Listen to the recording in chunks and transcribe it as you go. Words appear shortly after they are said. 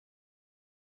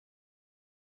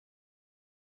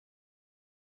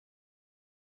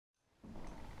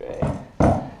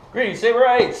Greetings,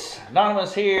 Saberites!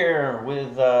 Noymous here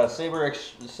with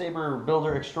Saber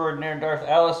Builder Extraordinaire Darth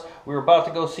Alice. We were about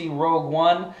to go see Rogue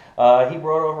One. He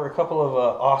brought over a couple of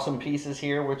awesome pieces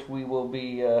here, which we will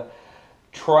be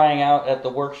trying out at the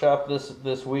workshop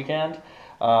this weekend.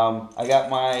 I got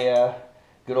my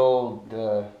good old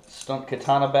stunt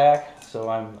katana back, so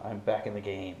I'm back in the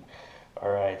game. All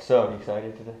right, so you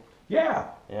excited today? Yeah.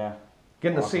 Yeah.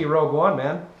 Getting to see Rogue One,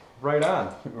 man. Right on.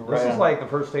 Right This is on. like the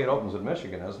first day it opens in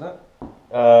Michigan, isn't it?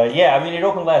 Yeah, I mean it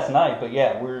opened last night, but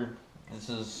yeah, this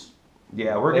is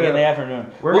Yeah, we're late gonna in the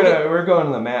afternoon. we're going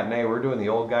to the matinee. We're doing the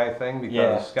old guy thing because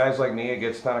Yeah. guys like me, it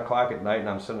gets 10 o'clock at night and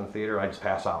I'm sitting in the theater, I just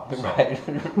pass out. So. Right,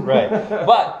 right.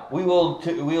 But we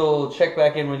will check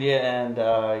back in with you and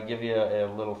give you a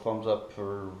little thumbs up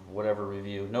for whatever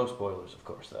review. No spoilers, of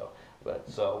course, though. But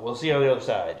so we'll see you on the other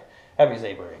side. Happy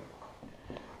sabering.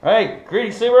 All right,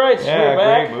 greetings, Saberites. Yeah, We're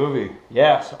back. great movie.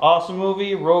 Yes, awesome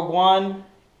movie. Rogue One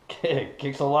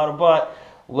kicks a lot of butt.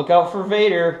 Look out for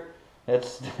Vader.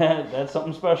 That's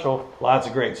something special. Lots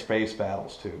of great space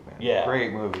battles too, man. Yeah.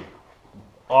 Great movie.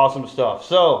 Awesome stuff.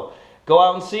 So go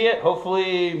out and see it.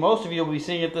 Hopefully, most of you will be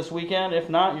seeing it this weekend.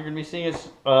 If not, you're going to be seeing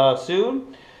it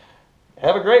soon.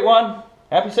 Have a great one.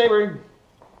 Happy sabering.